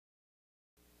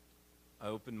I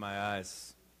opened my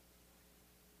eyes,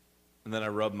 and then I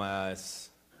rubbed my eyes,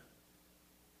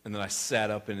 and then I sat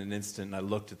up in an instant, and I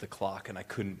looked at the clock, and I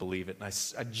couldn't believe it. And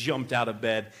I jumped out of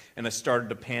bed, and I started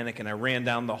to panic, and I ran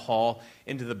down the hall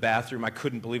into the bathroom. I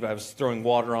couldn't believe it. I was throwing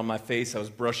water on my face. I was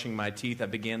brushing my teeth. I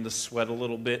began to sweat a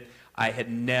little bit. I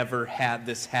had never had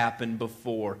this happen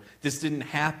before. This didn't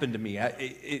happen to me.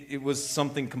 It was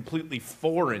something completely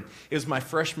foreign. It was my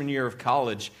freshman year of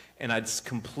college, and I'd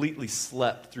completely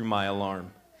slept through my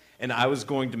alarm. And I was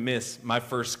going to miss my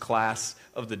first class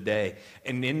of the day.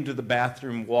 And into the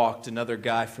bathroom walked another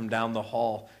guy from down the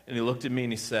hall, and he looked at me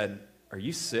and he said, "Are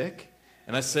you sick?"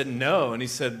 And I said, "No." And he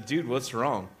said, "Dude, what's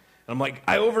wrong?" And I'm like,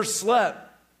 "I overslept."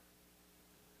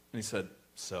 And he said,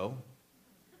 "So?"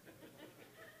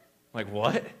 I'm like,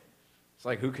 "What?" It's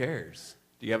like, "Who cares?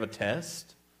 Do you have a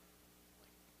test?"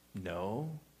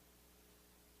 "No."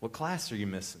 "What class are you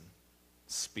missing?"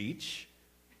 "Speech."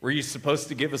 "Were you supposed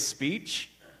to give a speech?"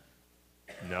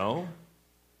 "No."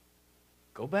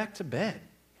 "Go back to bed."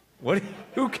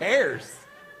 Who cares?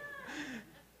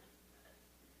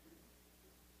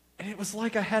 And it was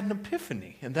like I had an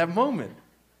epiphany in that moment.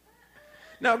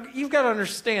 Now, you've got to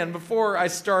understand, before I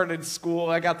started school,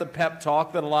 I got the pep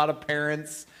talk that a lot of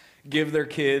parents give their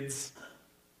kids.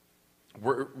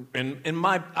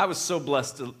 I was so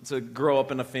blessed to grow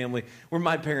up in a family where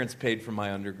my parents paid for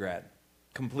my undergrad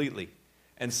completely.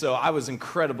 And so I was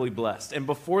incredibly blessed. And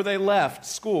before they left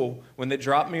school, when they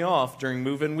dropped me off during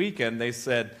move-in weekend, they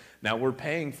said, "Now we're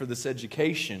paying for this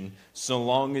education so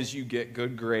long as you get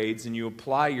good grades and you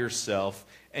apply yourself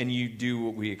and you do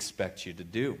what we expect you to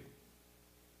do."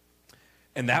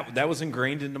 And that was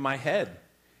ingrained into my head.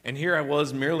 And here I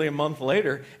was merely a month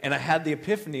later, and I had the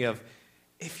epiphany of,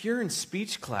 if you're in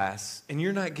speech class and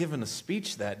you're not given a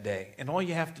speech that day, and all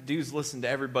you have to do is listen to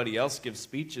everybody else give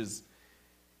speeches,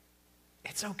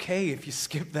 it's okay if you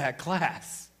skip that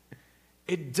class.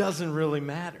 It doesn't really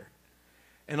matter.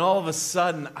 And all of a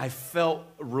sudden, I felt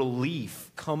relief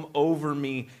come over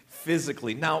me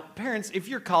physically. Now, parents, if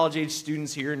you're college-age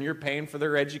students here and you're paying for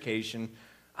their education,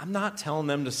 I'm not telling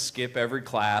them to skip every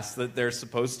class that they're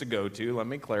supposed to go to. Let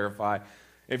me clarify.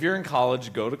 If you're in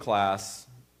college, go to class.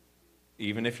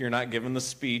 Even if you're not given the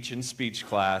speech in speech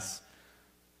class,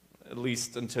 at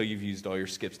least until you've used all your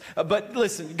skips. But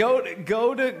listen, go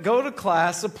to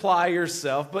class, apply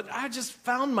yourself. But I just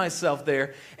found myself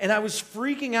there, and I was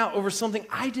freaking out over something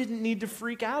I didn't need to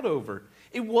freak out over.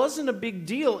 It wasn't a big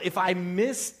deal if I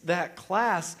missed that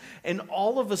class, and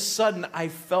all of a sudden I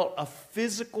felt a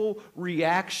physical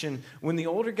reaction when the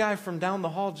older guy from down the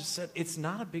hall just said, "It's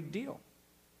not a big deal.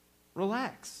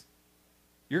 Relax.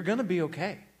 You're going to be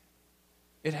okay.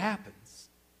 It happens."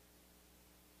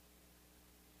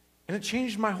 And it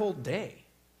changed my whole day.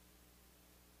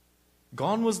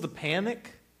 Gone was the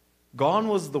panic. Gone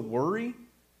was the worry.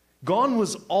 Gone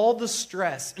was all the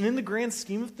stress. And in the grand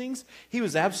scheme of things, he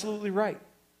was absolutely right.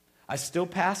 I still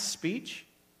passed speech.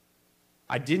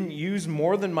 I didn't use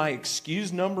more than my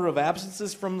excused number of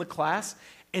absences from the class,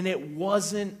 and it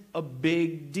wasn't a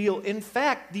big deal. In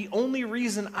fact, the only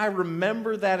reason I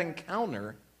remember that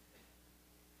encounter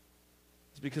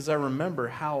is because I remember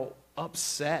how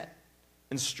upset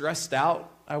and stressed out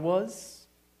I was,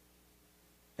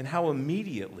 and how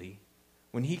immediately,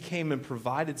 when he came and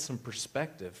provided some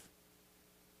perspective,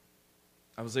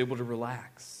 I was able to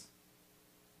relax.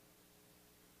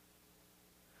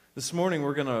 This morning,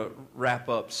 we're going to wrap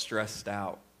up Stressed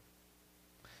Out.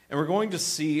 And we're going to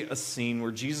see a scene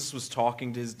where Jesus was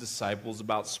talking to his disciples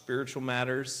about spiritual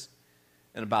matters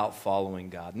and about following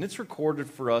God. And it's recorded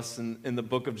for us in the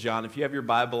book of John. If you have your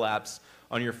Bible apps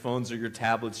on your phones or your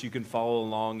tablets, you can follow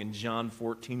along in John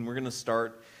 14. We're going to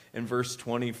start in verse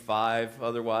 25.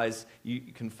 Otherwise, you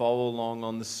can follow along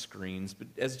on the screens. But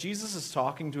as Jesus is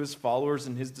talking to his followers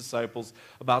and his disciples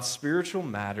about spiritual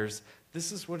matters,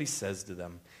 this is what he says to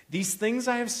them. "These things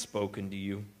I have spoken to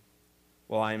you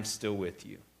while I am still with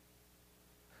you.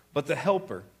 But the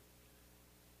Helper,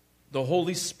 the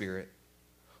Holy Spirit,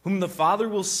 whom the Father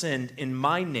will send in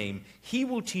my name, he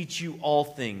will teach you all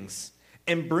things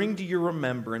and bring to your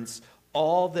remembrance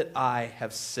all that I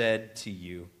have said to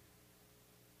you.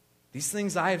 These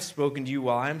things I have spoken to you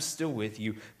while I am still with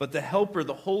you, but the Helper,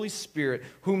 the Holy Spirit,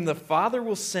 whom the Father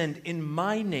will send in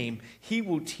my name, he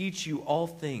will teach you all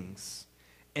things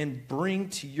and bring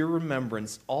to your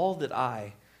remembrance all that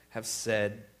I have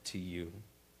said to you."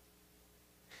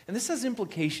 And this has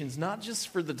implications not just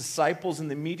for the disciples and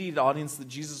the immediate audience that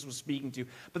Jesus was speaking to,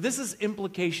 but this has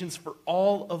implications for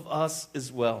all of us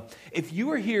as well. If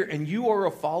you are here and you are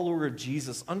a follower of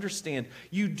Jesus, understand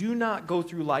you do not go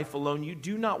through life alone. You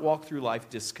do not walk through life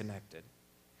disconnected.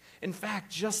 In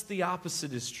fact, just the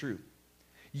opposite is true.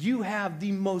 You have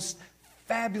the most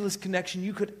fabulous connection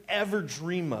you could ever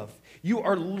dream of. You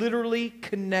are literally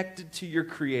connected to your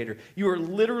Creator. You are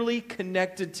literally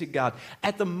connected to God.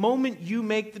 At the moment you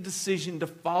make the decision to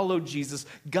follow Jesus,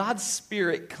 God's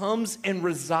Spirit comes and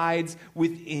resides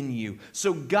within you.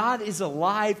 So God is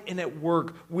alive and at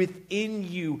work within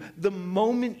you the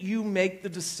moment you make the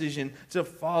decision to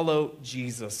follow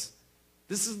Jesus.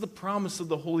 This is the promise of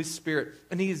the Holy Spirit,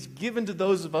 and He is given to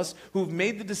those of us who have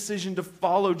made the decision to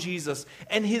follow Jesus.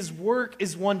 And His work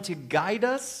is one to guide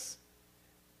us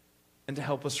and to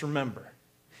help us remember.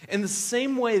 In the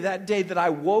same way, that day that I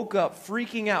woke up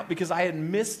freaking out because I had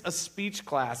missed a speech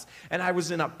class, and I was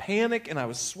in a panic, and I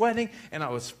was sweating, and I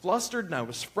was flustered, and I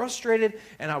was frustrated,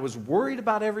 and I was worried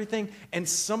about everything, and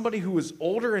somebody who was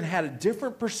older and had a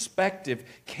different perspective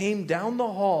came down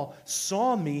the hall,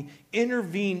 saw me,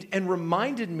 intervened, and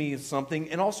reminded me of something,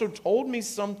 and also told me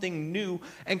something new,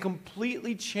 and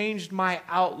completely changed my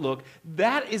outlook.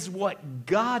 That is what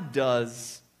God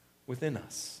does within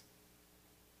us.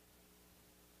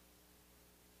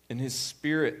 And His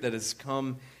Spirit that has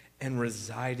come and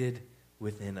resided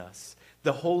within us.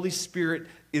 The Holy Spirit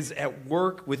is at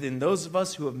work within those of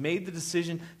us who have made the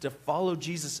decision to follow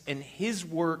Jesus, and His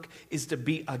work is to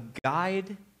be a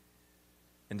guide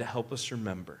and to help us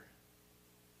remember.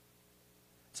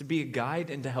 To be a guide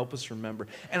and to help us remember.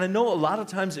 And I know a lot of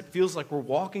times it feels like we're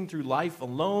walking through life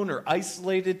alone or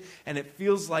isolated, and it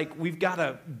feels like we've got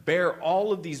to bear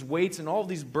all of these weights and all of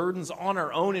these burdens on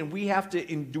our own, and we have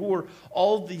to endure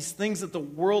all these things that the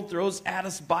world throws at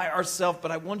us by ourselves.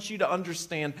 But I want you to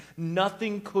understand,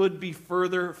 nothing could be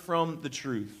further from the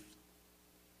truth.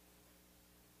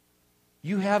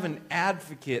 You have an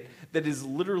advocate that is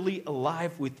literally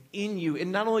alive within you.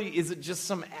 And not only is it just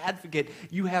some advocate,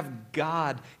 you have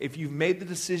God, if you've made the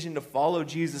decision to follow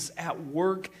Jesus, at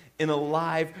work and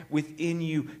alive within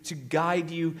you to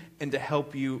guide you and to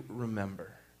help you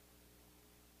remember.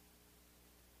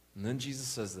 And then Jesus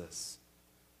says this,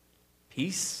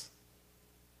 peace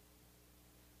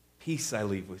I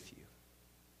leave with you.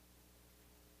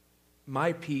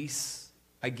 My peace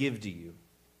I give to you.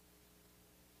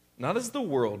 Not as the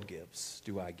world gives,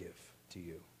 do I give to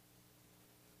you.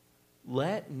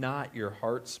 Let not your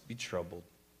hearts be troubled,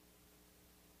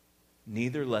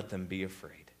 neither let them be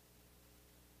afraid.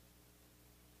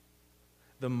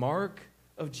 The mark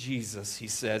of Jesus, He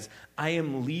says, I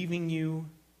am leaving you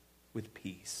with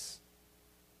peace.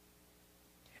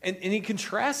 And He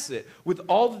contrasts it with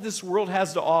all that this world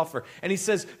has to offer. And He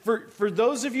says, for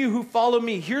those of you who follow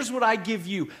me, here's what I give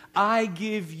you. I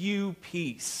give you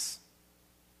peace.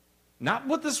 Not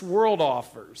what this world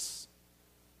offers.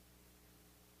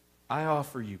 I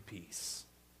offer you peace.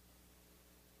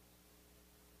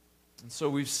 And so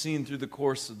we've seen through the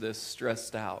course of this,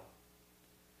 stressed out,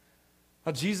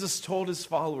 how Jesus told His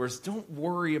followers, don't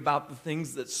worry about the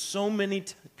things that so many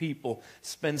people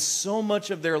spend so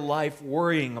much of their life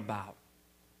worrying about.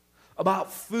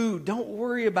 About food, don't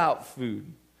worry about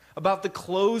food. About the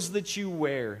clothes that you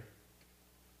wear.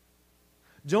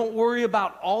 Don't worry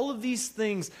about all of these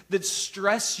things that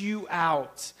stress you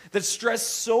out, that stress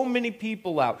so many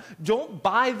people out. Don't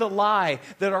buy the lie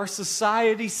that our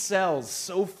society sells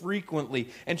so frequently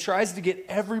and tries to get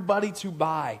everybody to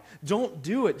buy. Don't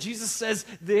do it. Jesus says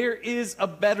there is a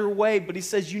better way, but He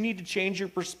says you need to change your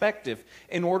perspective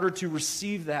in order to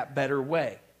receive that better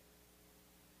way.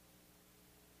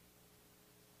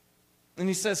 And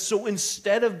He says, so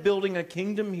instead of building a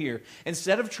kingdom here,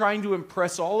 instead of trying to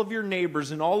impress all of your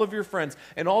neighbors and all of your friends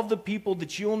and all of the people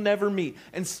that you'll never meet,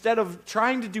 instead of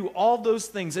trying to do all those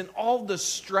things and all the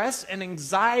stress and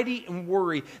anxiety and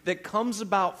worry that comes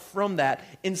about from that,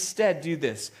 instead do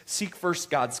this. Seek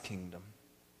first God's kingdom.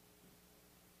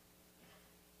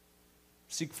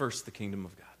 Seek first the kingdom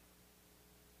of God.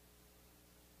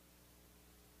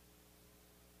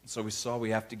 So we saw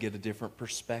we have to get a different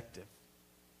perspective.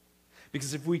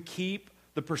 Because if we keep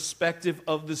the perspective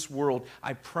of this world,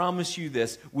 I promise you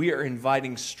this, we are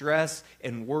inviting stress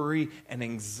and worry and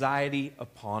anxiety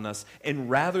upon us. And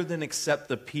rather than accept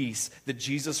the peace that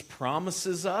Jesus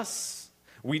promises us,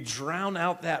 we drown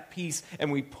out that peace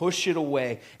and we push it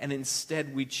away. And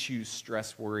instead we choose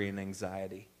stress, worry, and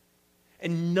anxiety.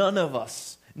 And none of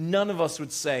us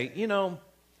would say, you know,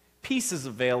 peace is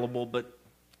available, but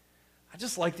I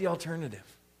just like the alternative.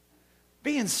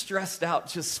 Being stressed out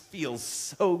just feels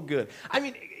so good. I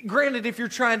mean, granted, if you're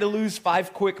trying to lose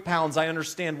 5 quick pounds, I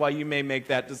understand why you may make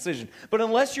that decision. But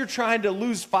unless you're trying to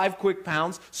lose 5 quick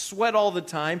pounds, sweat all the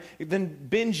time, then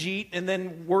binge eat, and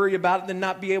then worry about it, then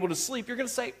not be able to sleep, you're going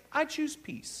to say, I choose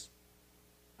peace.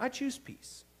 I choose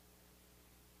peace.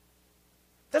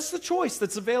 That's the choice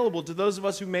that's available to those of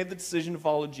us who made the decision to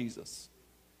follow Jesus.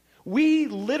 We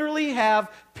literally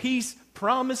have peace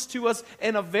promised to us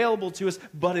and available to us,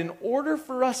 but in order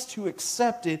for us to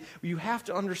accept it, you have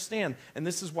to understand, and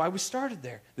this is why we started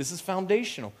there. This is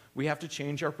foundational. We have to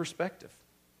change our perspective.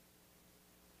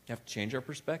 We have to change our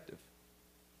perspective.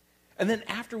 And then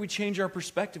after we change our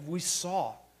perspective, we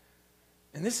saw,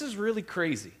 and this is really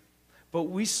crazy, but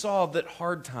we saw that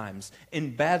hard times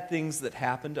and bad things that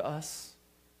happen to us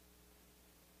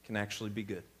can actually be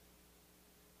good.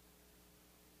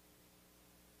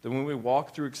 That when we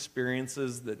walk through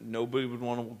experiences that nobody would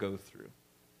want to go through,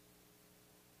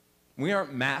 we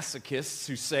aren't masochists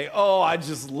who say, oh, I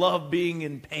just love being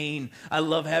in pain. I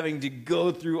love having to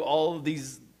go through all of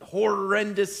these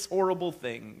horrendous, horrible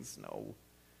things. No.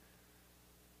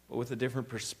 But with a different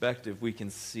perspective, we can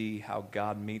see how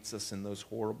God meets us in those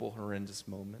horrible, horrendous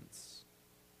moments.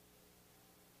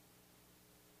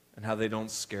 And how they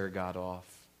don't scare God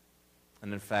off.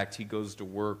 And in fact, he goes to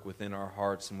work within our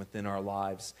hearts and within our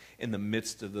lives in the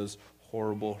midst of those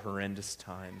horrible, horrendous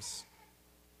times.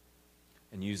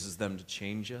 And uses them to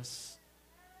change us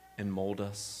and mold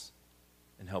us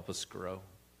and help us grow.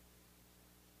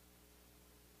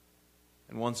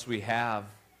 And once we have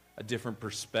a different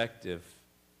perspective,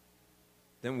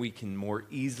 then we can more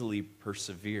easily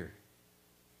persevere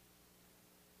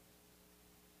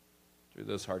through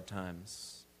those hard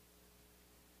times.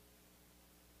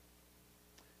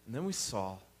 And then we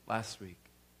saw last week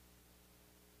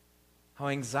how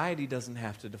anxiety doesn't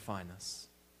have to define us.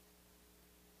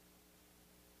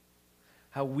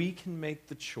 How we can make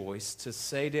the choice to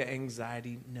say to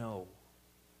anxiety, no.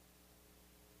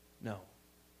 No.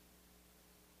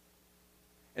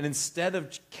 And instead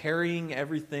of carrying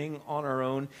everything on our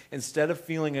own, instead of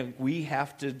feeling like we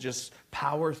have to just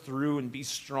power through and be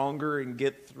stronger and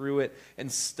get through it,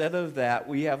 instead of that,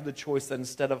 we have the choice that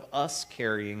instead of us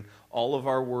carrying all of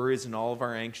our worries and all of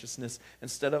our anxiousness,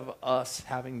 instead of us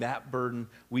having that burden,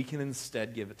 we can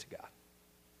instead give it to God.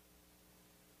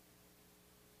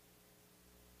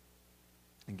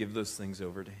 And give those things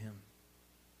over to Him.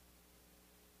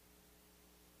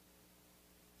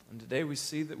 And today we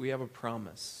see that we have a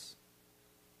promise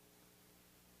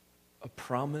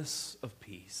of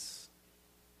peace.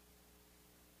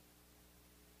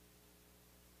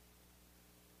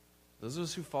 Those of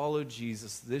us who follow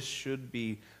Jesus, this should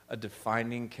be a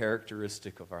defining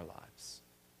characteristic of our lives.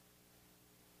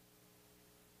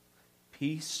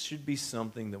 Peace should be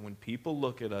something that when people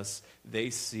look at us,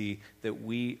 they see that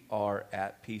we are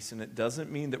at peace. And it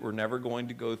doesn't mean that we're never going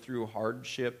to go through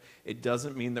hardship. It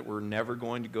doesn't mean that we're never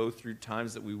going to go through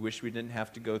times that we wish we didn't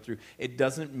have to go through. It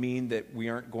doesn't mean that we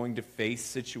aren't going to face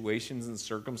situations and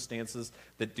circumstances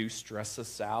that do stress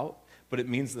us out. But it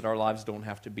means that our lives don't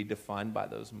have to be defined by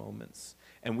those moments.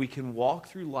 And we can walk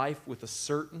through life with a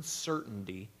certain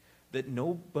certainty that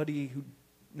nobody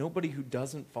who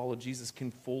doesn't follow Jesus can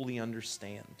fully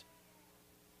understand.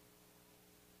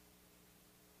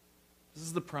 This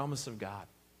is the promise of God.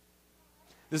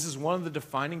 This is one of the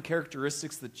defining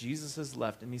characteristics that Jesus has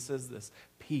left. And he says this,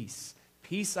 peace.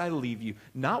 Peace I leave you.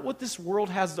 Not what this world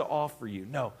has to offer you.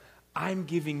 No, I'm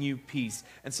giving you peace.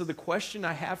 And so the question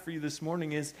I have for you this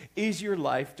morning is your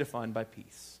life defined by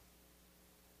peace?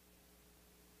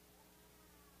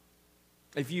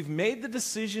 If you've made the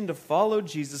decision to follow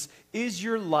Jesus, is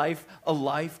your life a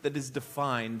life that is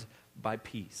defined by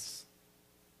peace?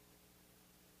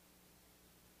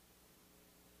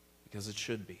 Because it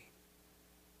should be.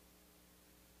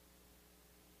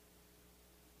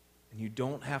 And you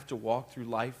don't have to walk through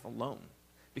life alone.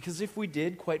 Because if we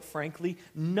did, quite frankly,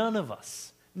 none of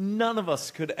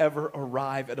us could ever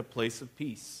arrive at a place of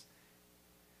peace.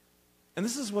 And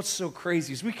this is what's so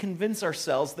crazy, is we convince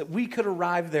ourselves that we could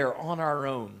arrive there on our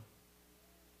own.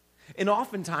 And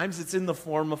oftentimes it's in the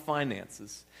form of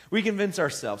finances. We convince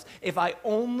ourselves, if I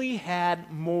only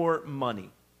had more money,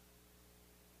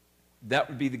 that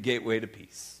would be the gateway to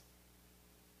peace.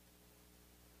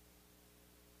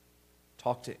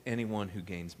 Talk to anyone who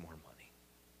gains more money.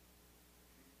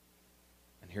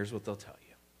 And here's what they'll tell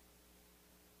you.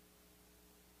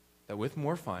 That with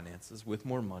more finances, with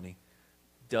more money,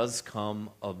 does come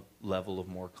a level of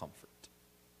more comfort.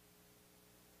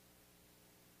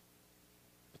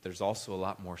 But there's also a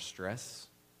lot more stress,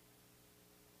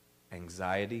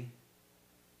 anxiety,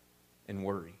 and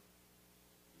worry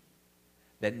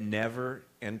that never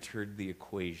entered the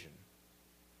equation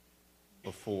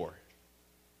before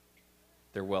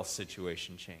their wealth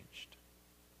situation changed.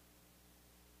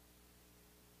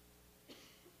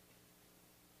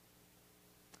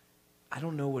 I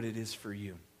don't know what it is for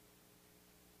you.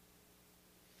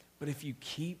 But if you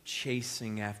keep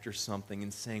chasing after something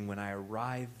and saying, when I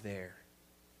arrive there,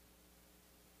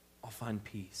 I'll find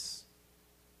peace,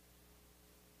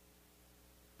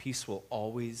 peace will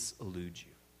always elude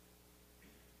you.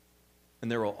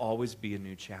 And there will always be a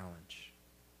new challenge.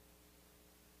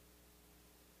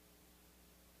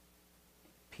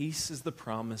 Peace is the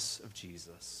promise of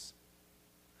Jesus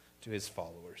to his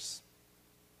followers.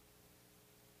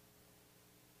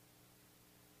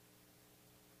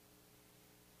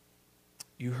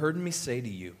 You heard me say to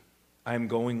you, I am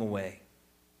going away,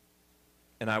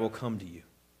 and I will come to you.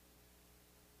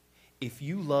 If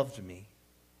you loved me,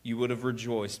 you would have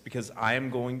rejoiced, because I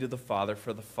am going to the Father,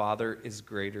 for the Father is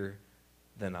greater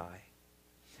than I.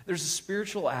 There's a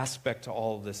spiritual aspect to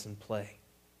all of this in play.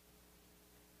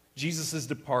 Jesus is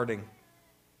departing.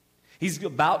 He's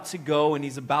about to go, and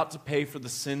he's about to pay for the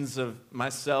sins of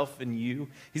myself and you.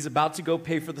 He's about to go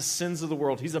pay for the sins of the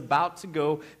world. He's about to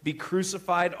go be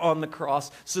crucified on the cross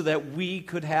so that we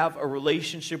could have a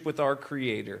relationship with our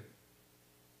Creator.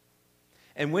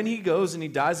 And when he goes and he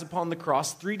dies upon the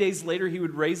cross, 3 days later he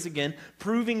would rise again,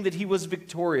 proving that he was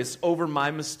victorious over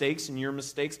my mistakes and your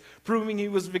mistakes, proving he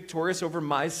was victorious over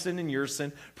my sin and your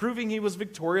sin, proving he was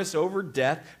victorious over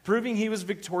death, proving he was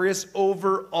victorious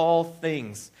over all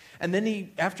things. And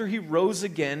then after he rose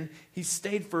again, he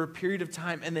stayed for a period of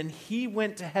time, and then he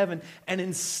went to heaven and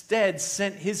instead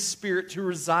sent his Spirit to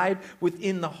reside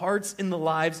within the hearts and the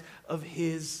lives of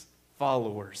his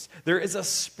followers. There is a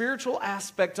spiritual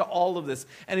aspect to all of this.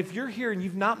 And if you're here and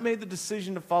you've not made the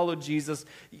decision to follow Jesus,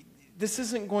 this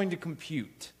isn't going to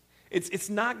compute. It's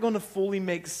not going to fully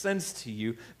make sense to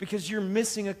you because you're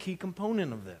missing a key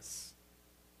component of this.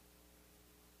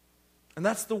 And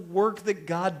that's the work that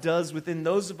God does within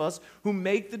those of us who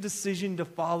make the decision to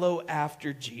follow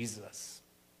after Jesus.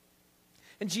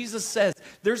 And Jesus says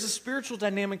there's a spiritual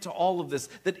dynamic to all of this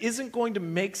that isn't going to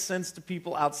make sense to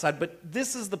people outside, but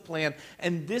this is the plan,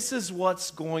 and this is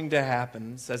what's going to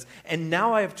happen. It says, and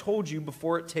now I have told you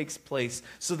before it takes place,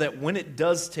 so that when it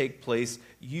does take place,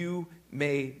 you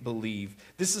may believe.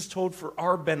 This is told for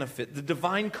our benefit. The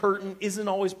divine curtain isn't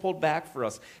always pulled back for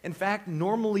us. In fact,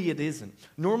 normally it isn't.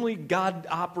 Normally God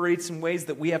operates in ways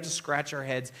that we have to scratch our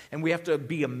heads and we have to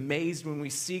be amazed when we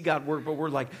see God work, but we're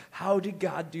like, how did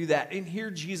God do that? And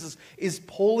here Jesus is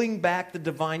pulling back the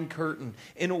divine curtain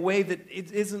in a way that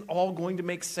it isn't all going to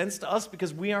make sense to us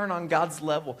because we aren't on God's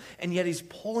level. And yet he's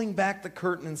pulling back the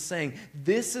curtain and saying,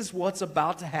 this is what's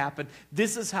about to happen.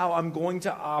 This is how I'm going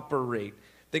to operate.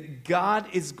 That God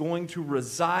is going to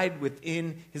reside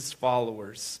within his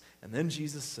followers. And then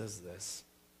Jesus says this,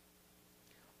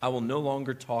 I will no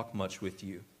longer talk much with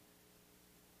you,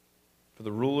 for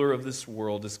the ruler of this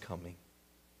world is coming.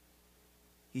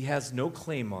 He has no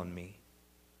claim on me,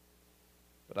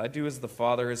 but I do as the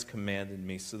Father has commanded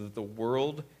me, so that the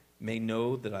world may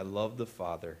know that I love the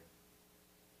Father.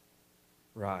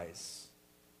 Rise.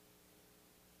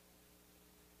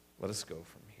 Let us go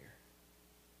from here.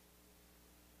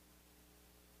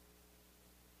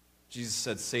 Jesus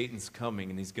said Satan's coming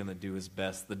and he's going to do his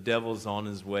best. The devil's on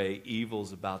his way.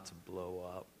 Evil's about to blow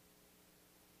up.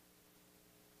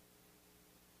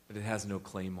 But it has no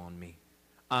claim on me.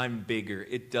 I'm bigger.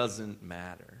 It doesn't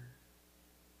matter.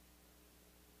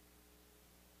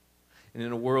 And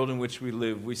in a world in which we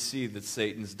live, we see that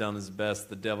Satan's done his best.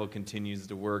 The devil continues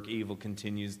to work. Evil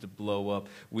continues to blow up.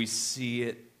 We see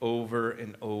it over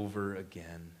and over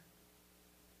again.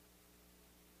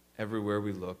 Everywhere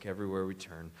we look, everywhere we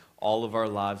turn, all of our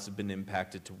lives have been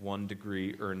impacted to one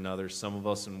degree or another. Some of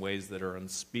us in ways that are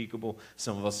unspeakable.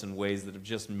 Some of us in ways that have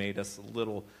just made us a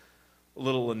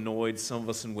little annoyed. Some of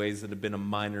us in ways that have been a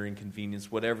minor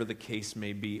inconvenience. Whatever the case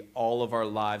may be, all of our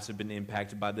lives have been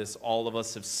impacted by this. All of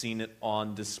us have seen it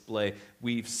on display.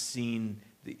 We've seen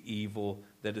the evil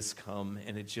that has come,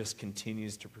 and it just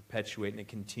continues to perpetuate, and it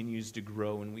continues to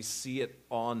grow, and we see it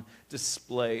on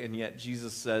display, and yet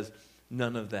Jesus says,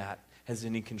 none of that has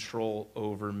any control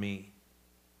over me.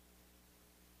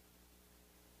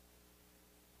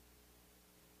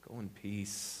 Go in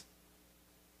peace.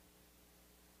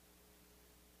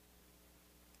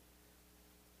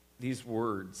 These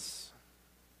words,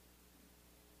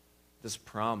 this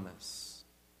promise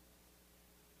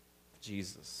of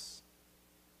Jesus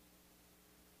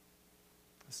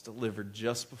is delivered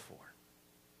just before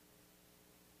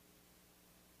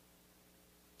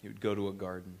he would go to a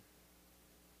garden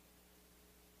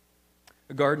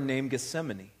named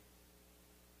Gethsemane.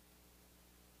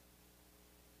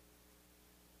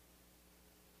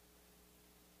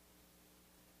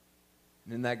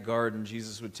 And in that garden,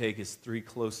 Jesus would take his 3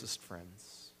 closest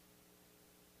friends.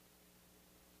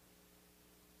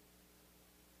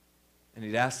 And and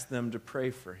he'd ask them to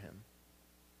pray for him.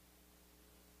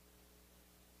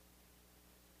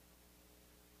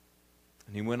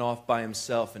 And he went off by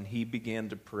himself and he began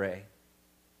to pray.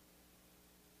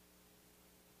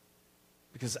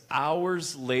 Because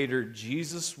hours later,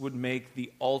 Jesus would make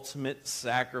the ultimate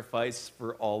sacrifice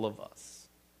for all of us.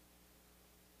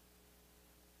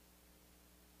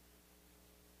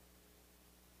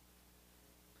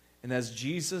 And as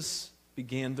Jesus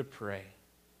began to pray,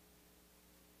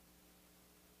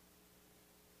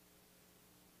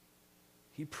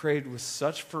 he prayed with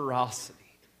such ferocity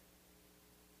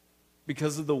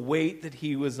because of the weight that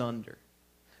he was under,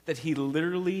 that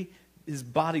his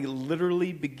body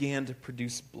literally began to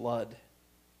produce blood.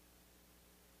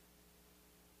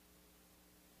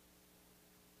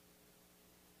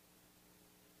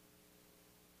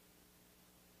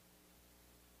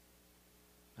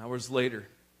 Hours later,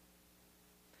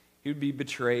 he would be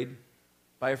betrayed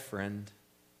by a friend.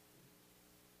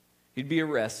 He'd be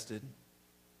arrested.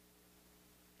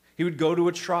 He would go to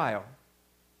a trial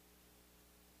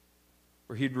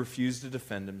where he'd refuse to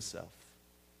defend himself.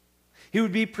 He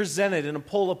would be presented in a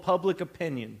poll of public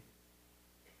opinion.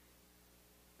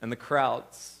 And the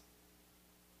crowds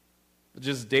that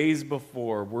just days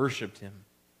before worshiped him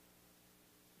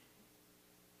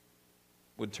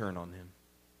would turn on him.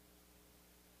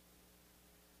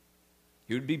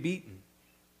 He would be beaten.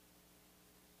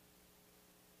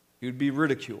 He would be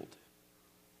ridiculed.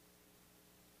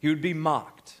 He would be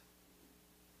mocked.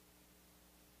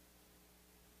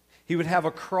 He would have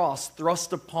a cross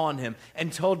thrust upon him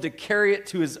and told to carry it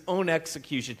to his own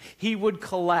execution. He would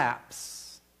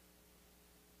collapse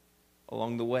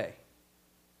along the way.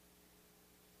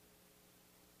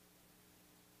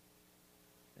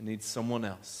 And need someone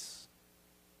else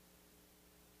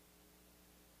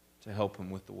to help him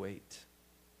with the weight.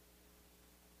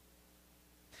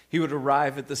 He would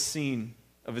arrive at the scene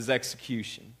of his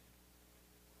execution.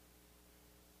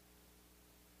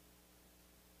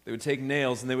 They would take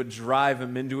nails and they would drive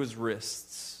him into his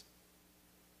wrists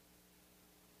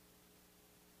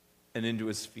and into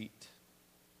his feet.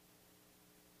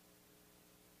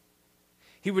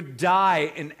 He would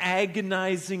die an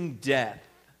agonizing death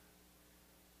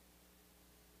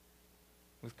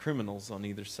with criminals on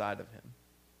either side of him,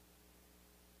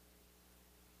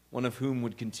 one of whom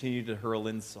would continue to hurl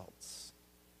insults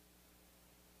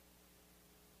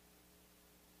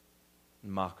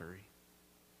and mockery.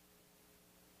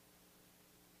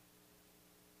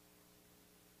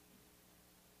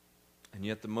 And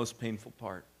yet the most painful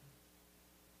part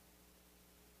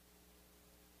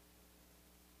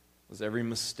was every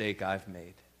mistake I've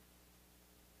made.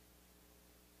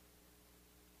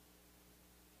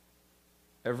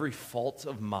 Every fault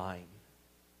of mine.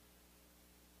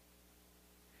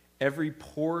 Every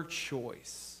poor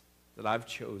choice that I've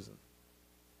chosen.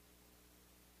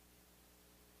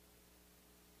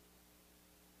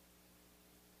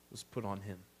 Was put on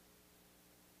him.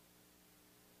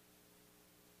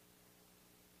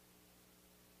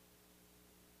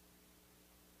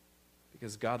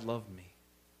 Because God loved me.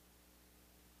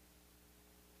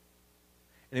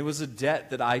 And it was a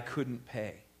debt that I couldn't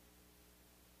pay.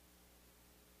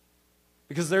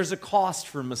 Because there's a cost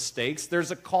for mistakes,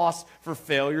 there's a cost for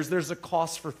failures, there's a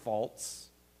cost for faults.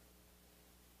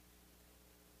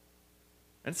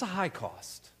 And it's a high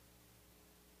cost.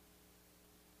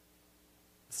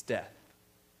 It's death.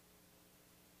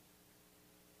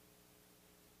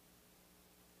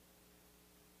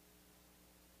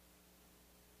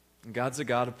 And God's a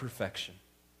God of perfection.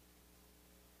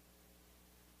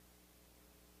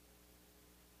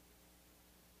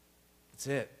 That's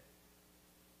it.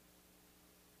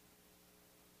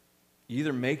 You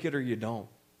either make it or you don't.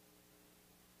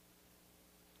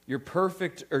 You're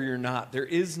perfect or you're not. There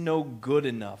is no good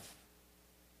enough.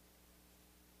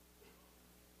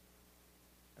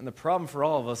 And the problem for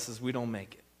all of us is we don't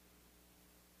make it.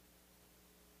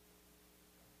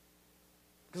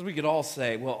 Because we could all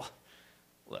say, well,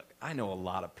 look, I know a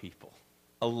lot of people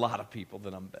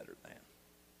that I'm better than.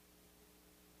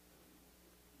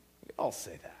 We could all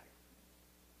say that.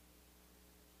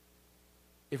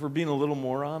 If we're being a little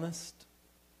more honest,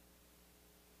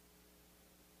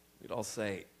 we'd all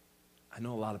say, I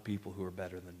know a lot of people who are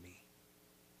better than me.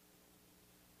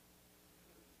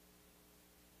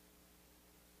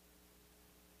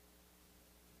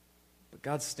 But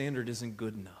God's standard isn't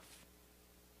good enough.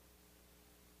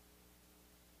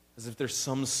 As if there's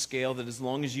some scale that as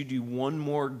long as you do one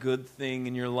more good thing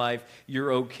in your life,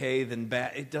 you're okay than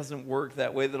bad. It doesn't work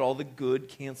that way, that all the good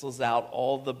cancels out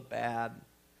all the bad.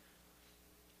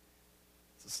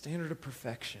 It's a standard of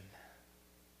perfection.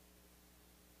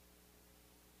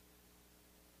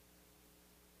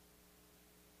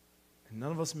 And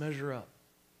none of us measure up.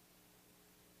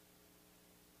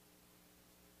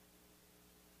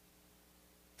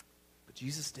 But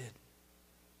Jesus did.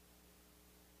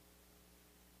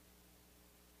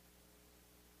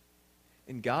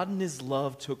 And God in his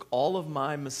love took all of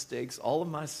my mistakes, all of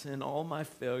my sin, all my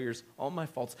failures, all my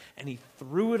faults, and he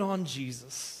threw it on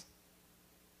Jesus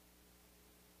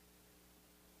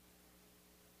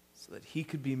so that he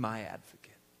could be my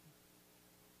advocate.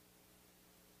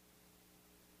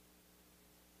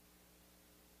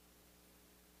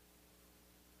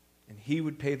 And he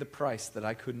would pay the price that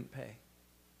I couldn't pay.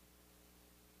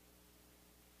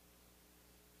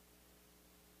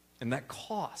 And that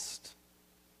cost,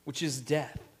 which is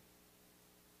death,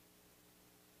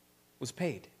 was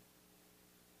paid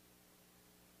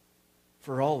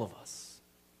for all of us.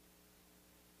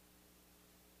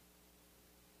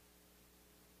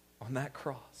 On that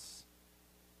cross.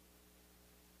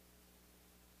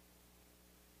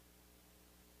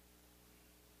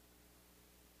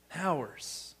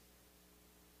 Hours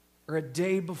or a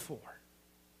day before,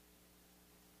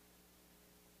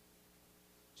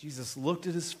 Jesus looked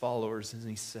at his followers and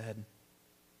he said,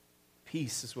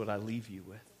 "Peace is what I leave you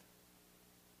with."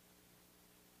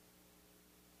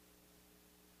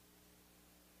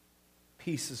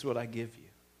 Peace is what I give you.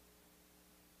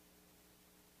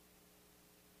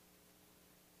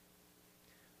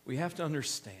 We have to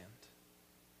understand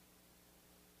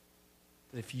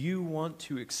that if you want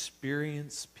to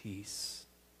experience peace,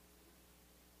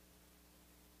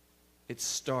 it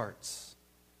starts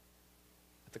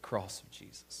at the cross of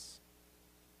Jesus.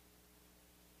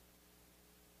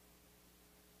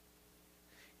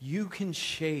 You can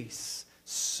chase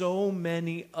so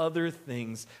many other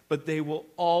things, but they will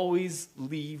always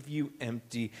leave you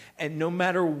empty. And no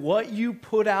matter what you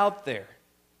put out there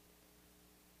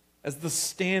as the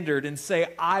standard and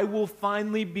say, I will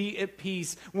finally be at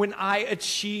peace when I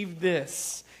achieve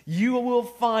this, you will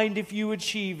find if you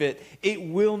achieve it, it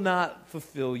will not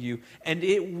fulfill you. And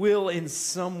it will in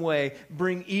some way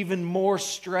bring even more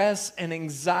stress and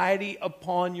anxiety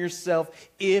upon yourself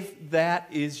if that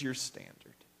is your standard.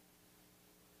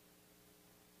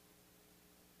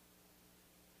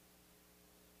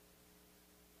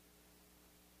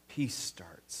 Peace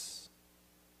starts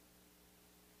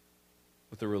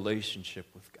with a relationship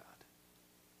with God.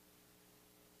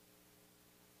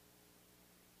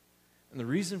 And the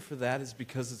reason for that is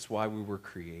because it's why we were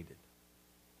created.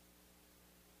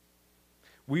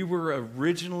 We were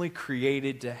originally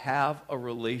created to have a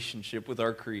relationship with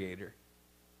our Creator.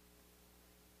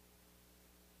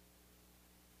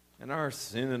 And our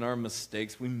sin and our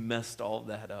mistakes, we messed all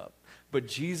that up. But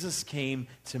Jesus came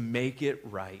to make it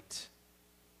right.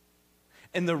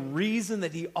 And the reason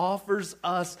that he offers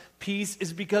us peace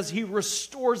is because he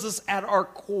restores us at our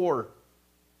core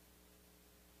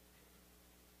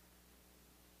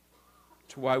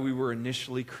to why we were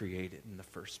initially created in the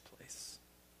first place.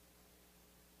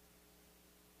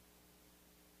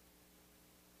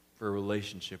 For a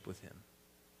relationship with him.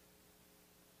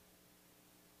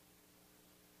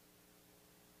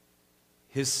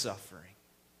 His suffering,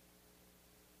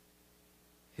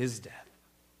 his death,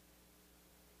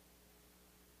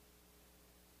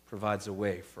 provides a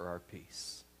way for our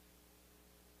peace.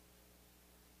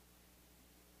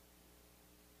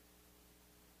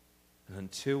 And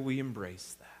until we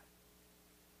embrace that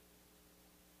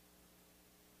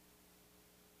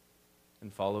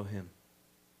and follow him,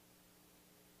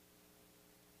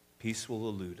 peace will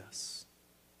elude us.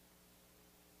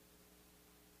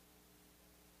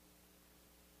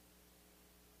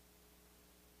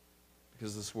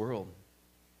 Because this world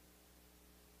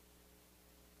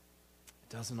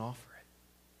doesn't offer it.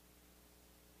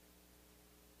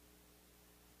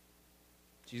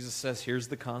 Jesus says, here's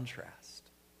the contrast.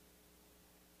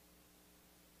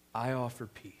 I offer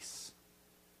peace.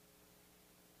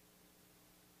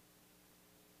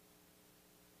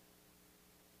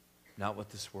 Not what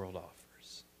this world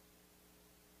offers.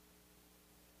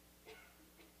 And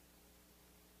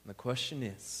the question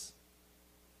is,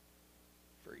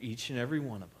 for each and every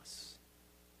one of us,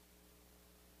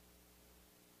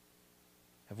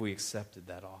 have we accepted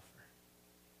that offer?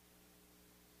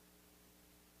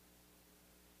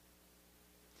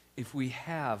 If we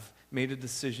have made a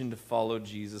decision to follow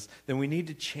Jesus, then we need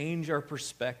to change our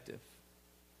perspective.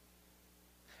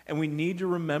 And we need to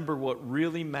remember what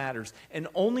really matters. And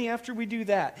only after we do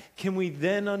that can we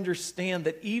then understand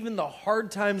that even the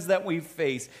hard times that we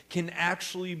face can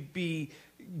actually be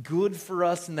good for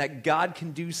us and that God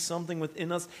can do something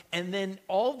within us. And then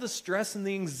all the stress and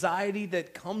the anxiety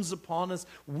that comes upon us,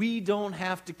 we don't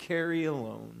have to carry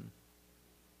alone.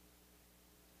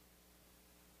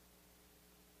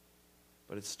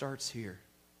 But it starts here.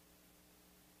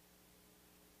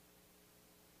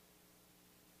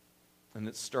 And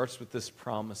it starts with this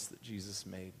promise that Jesus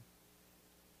made.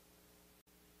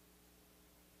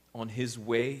 On his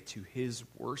way to his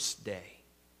worst day,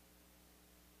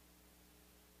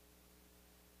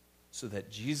 so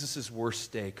that Jesus'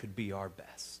 worst day could be our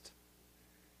best.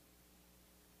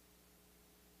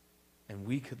 And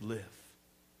we could live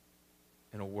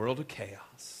in a world of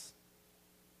chaos,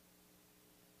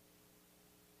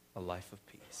 a life of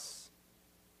peace.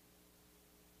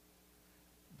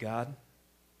 God,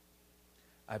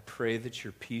 I pray that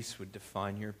your peace would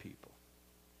define your people.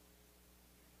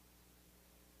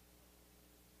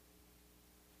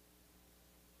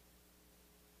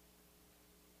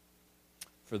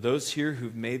 For those here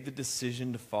who've made the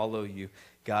decision to follow you,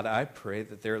 God, I pray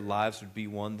that their lives would be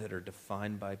one that are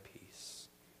defined by peace.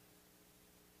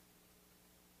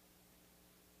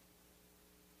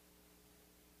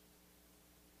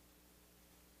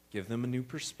 Give them a new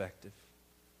perspective.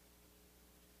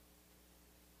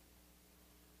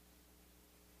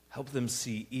 Help them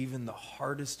see even the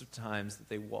hardest of times that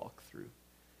they walk through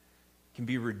can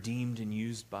be redeemed and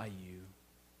used by you.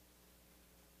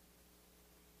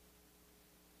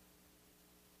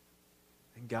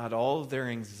 And God, all of their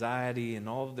anxiety and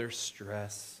all of their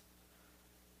stress,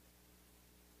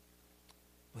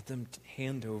 let them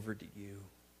hand over to you.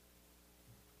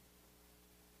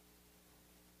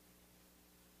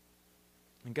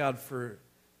 And God, for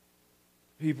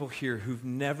people here who've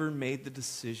never made the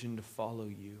decision to follow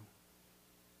you,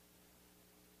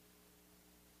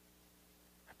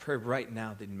 I pray right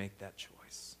now they'd make that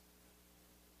choice.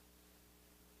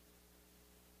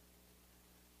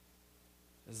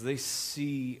 As they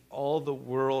see all the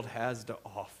world has to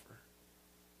offer,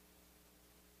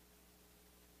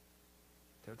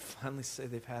 they would finally say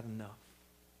they've had enough.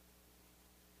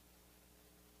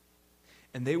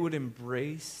 And they would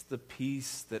embrace the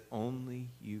peace that only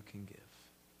you can give.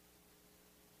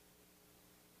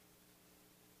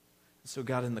 So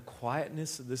God, in the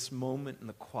quietness of this moment, in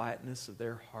the quietness of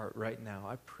their heart right now,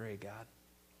 I pray, God,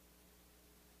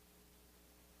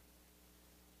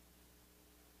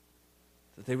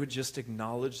 that they would just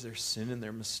acknowledge their sin and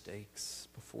their mistakes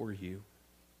before you.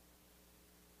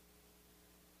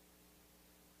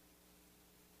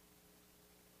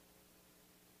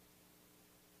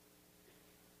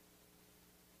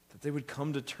 That they would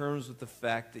come to terms with the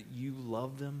fact that you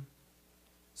love them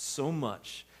so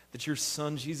much that your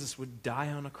son Jesus would die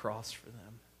on a cross for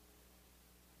them.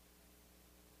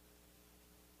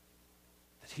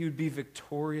 That he would be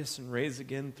victorious and raise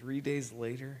again 3 days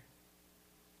later.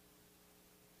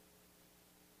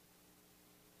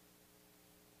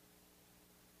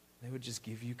 They would just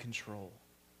give you control.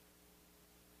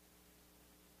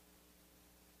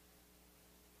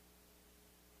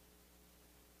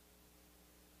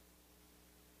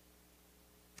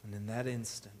 And in that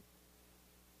instant,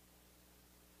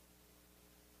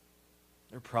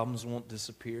 their problems won't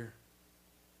disappear.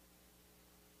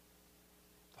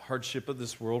 The hardship of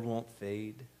this world won't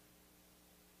fade.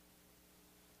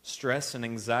 Stress and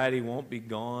anxiety won't be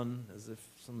gone as if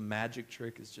some magic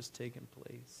trick has just taken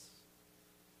place.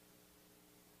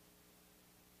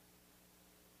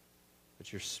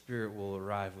 But your Spirit will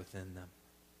arrive within them.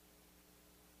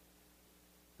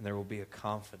 And there will be a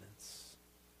confidence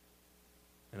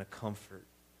and a comfort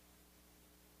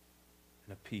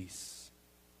and a peace.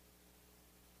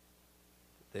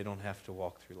 They don't have to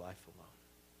walk through life alone.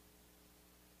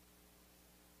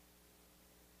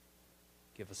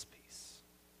 Give us peace.